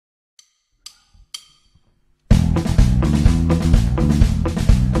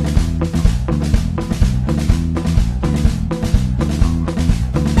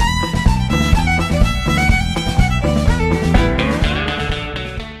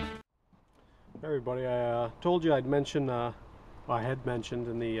Everybody, I told you I'd mention, well, I had mentioned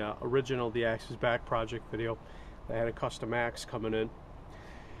in the original The Axe is Back project video, I had a custom axe coming in,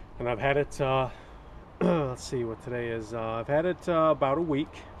 and I've had it, let's see what today is, I've had it about a week.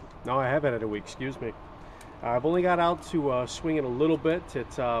 No, I have had it a week, excuse me. I've only got out to swing it a little bit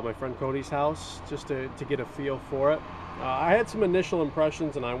at my friend Cody's house, just to get a feel for it. I had some initial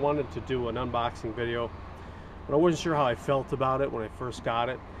impressions and I wanted to do an unboxing video, but I wasn't sure how I felt about it when I first got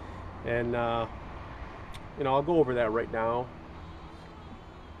it. And you know, I'll go over that right now.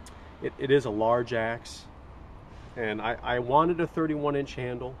 It is a large axe, and I wanted a 31-inch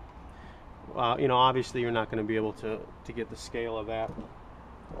handle. You know, obviously you're not going to be able to get the scale of that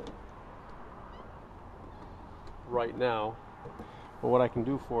right now, but what I can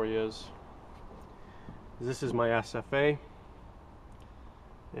do for you is this is my SFA,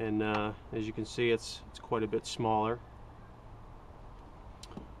 and as you can see, it's quite a bit smaller.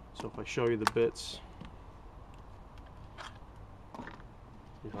 So if I show you the bits,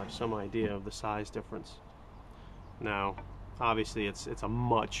 you'll have some idea of the size difference. Now, obviously, it's a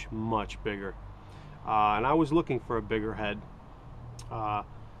much bigger, and I was looking for a bigger head,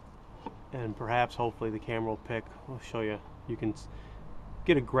 and perhaps, hopefully, the camera will pick. I'll show you. You can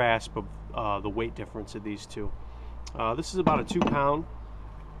get a grasp of the weight difference of these two. This is about a 2-pound.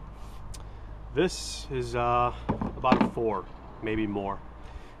 This is about a 4, maybe more.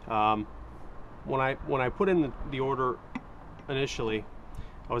 When I put in the order initially,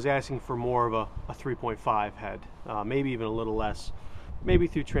 I was asking for more of a 3.5 head, maybe even a little less, maybe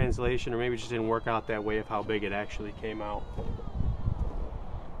through translation, or maybe it just didn't work out that way of how big it actually came out.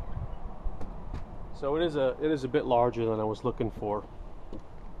 So it is a bit larger than I was looking for.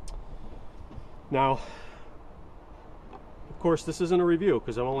 Now, of course, this isn't a review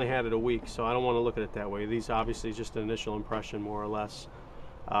because I've only had it a week, so I don't want to look at it that way. These obviously just an initial impression, more or less.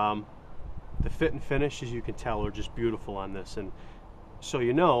 The fit and finish, as you can tell, are just beautiful on this. And so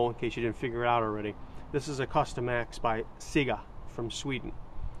you know, in case you didn't figure it out already, this is a custom axe by Cegga from Sweden.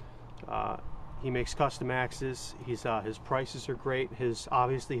 He makes custom axes. His prices are great.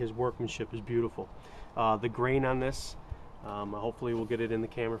 Obviously his workmanship is beautiful. The grain on this, hopefully we'll get it in the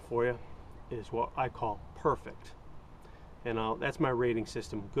camera for you, is what I call perfect. And that's my rating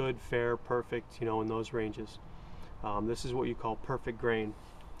system: good, fair, perfect, you know, in those ranges. This is what you call perfect grain.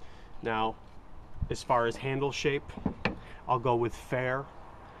 Now, as far as handle shape, I'll go with fair,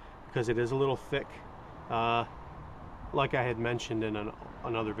 because it is a little thick. Like I had mentioned in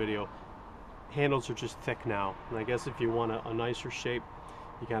another video, handles are just thick now, and I guess if you want a nicer shape,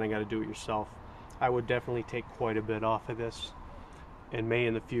 you kind of got to do it yourself. I would definitely take quite a bit off of this, and may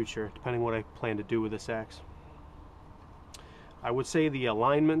in the future, depending what I plan to do with this axe. I would say the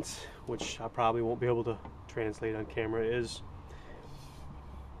alignment, which I probably won't be able to translate on camera, is,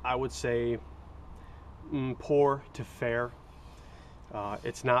 I would say, poor to fair.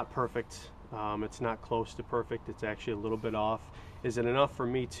 It's not perfect. It's not close to perfect. It's actually a little bit off. Is it enough for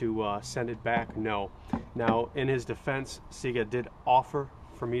me to send it back? No. Now, in his defense, Cegga did offer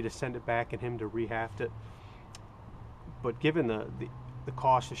for me to send it back and him to rehaft it. But given the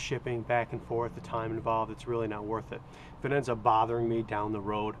cost of shipping back and forth, the time involved, it's really not worth it. If it ends up bothering me down the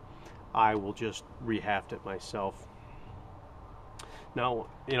road, I will just rehaft it myself. Now,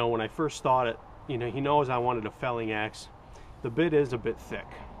 you know, when I first thought it, you know, he knows I wanted a felling axe. The bit is a bit thick,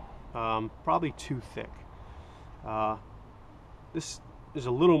 probably too thick. This is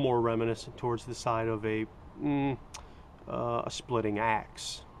a little more reminiscent towards the side of a splitting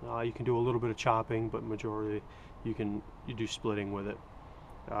axe. You can do a little bit of chopping, but majority you do splitting with it.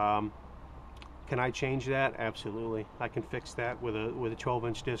 Can I change that? Absolutely. I can fix that with a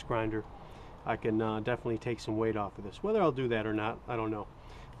 12-inch disc grinder. I can definitely take some weight off of this. Whether I'll do that or not, I don't know.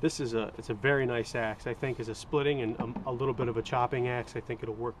 It's a very nice axe. I think as a splitting and a little bit of a chopping axe, I think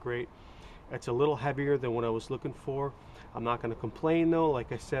it'll work great. It's a little heavier than what I was looking for. I'm not going to complain though.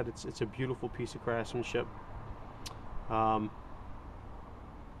 Like I said, it's a beautiful piece of craftsmanship. But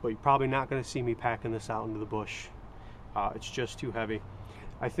you're probably not going to see me packing this out into the bush. It's just too heavy.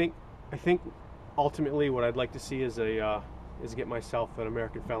 I think ultimately what I'd like to see is get myself an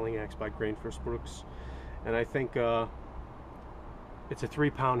American felling axe by Grainfurst Brooks, and I think it's a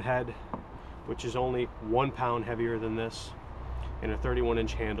 3-pound head, which is only 1 pound heavier than this, and a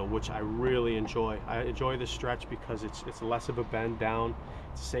 31-inch handle, which I really enjoy. I enjoy this stretch because it's less of a bend down.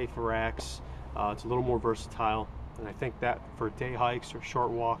 It's a safer axe. It's a little more versatile, and I think that for day hikes or short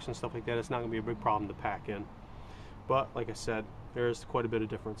walks and stuff like that, it's not going to be a big problem to pack in. But like I said, there's quite a bit of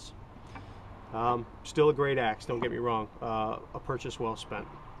difference. Still a great axe, don't get me wrong. A purchase well spent.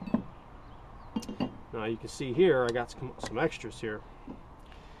 Now you can see here I got some extras here.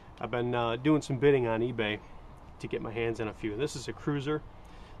 I've been doing some bidding on eBay to get my hands on a few. This is a cruiser.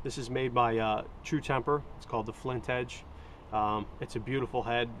 This is made by True Temper. It's called the Flint Edge. It's a beautiful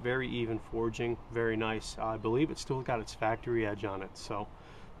head, very even forging, very nice. I believe it's still got its factory edge on it, so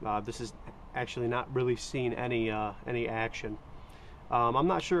this is actually not really seen any action. I'm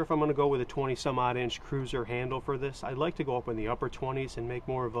not sure if I'm going to go with a 20 some odd inch cruiser handle for this. I'd like to go up in the upper 20s and make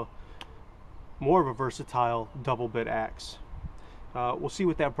more of a versatile double bit axe. We'll see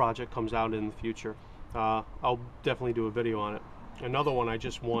what that project comes out in the future. I'll definitely do a video on it. Another one I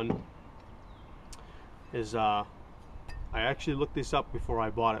just won is I actually looked this up before I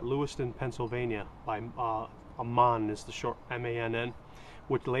bought it. Lewiston, Pennsylvania, by Mann is the short, M-A-N-N,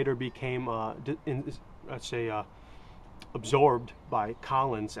 which later became absorbed by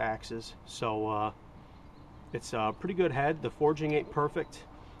Collins axes. So it's a pretty good head. The forging ain't perfect.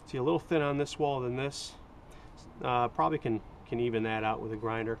 See, a little thin on this wall than this. Probably can even that out with a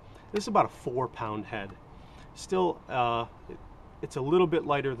grinder. This is about a 4-pound head. Still, it's a little bit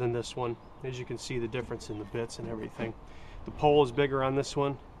lighter than this one. As you can see, the difference in the bits and everything. The pole is bigger on this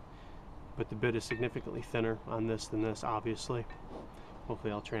one, but the bit is significantly thinner on this than this, obviously.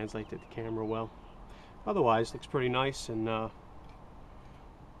 Hopefully I'll translate to the camera well. Otherwise, looks pretty nice, and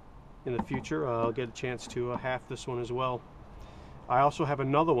in the future I'll get a chance to half this one as well. I also have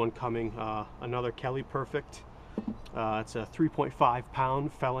another one coming, another Kelly Perfect. It's a 3.5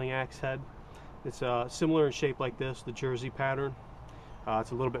 pound felling axe head. It's similar in shape like this, the Jersey pattern.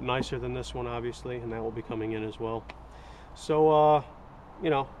 It's a little bit nicer than this one, obviously, and that will be coming in as well. So, you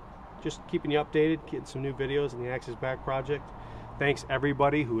know, just keeping you updated, getting some new videos in the Axe's Back project. Thanks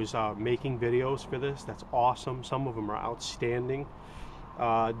everybody who is making videos for this. That's awesome. Some of them are outstanding.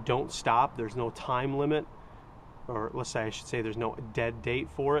 Don't stop. There's no time limit, or let's say I should say there's no dead date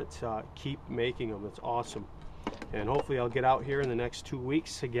for it. Keep making them. It's awesome. And hopefully I'll get out here in the next 2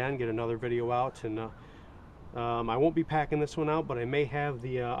 weeks again, get another video out, and I won't be packing this one out, but I may have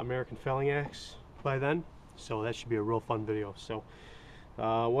the American felling axe by then, so that should be a real fun video. So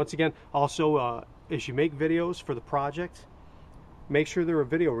once again, also as you make videos for the project, make sure they're a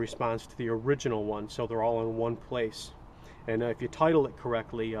video response to the original one, so they're all in one place. And if you title it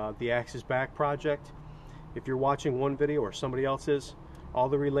correctly, the Axe's Back project, if you're watching one video or somebody else's, all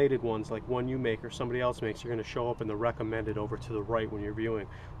the related ones, like one you make or somebody else makes, are going to show up in the recommended over to the right when you're viewing,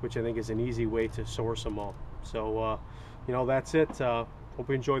 which I think is an easy way to source them all. So, you know, that's it. Hope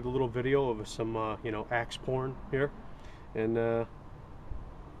you enjoyed the little video of some, you know, axe porn here, and we'll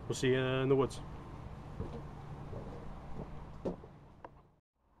see you in the woods.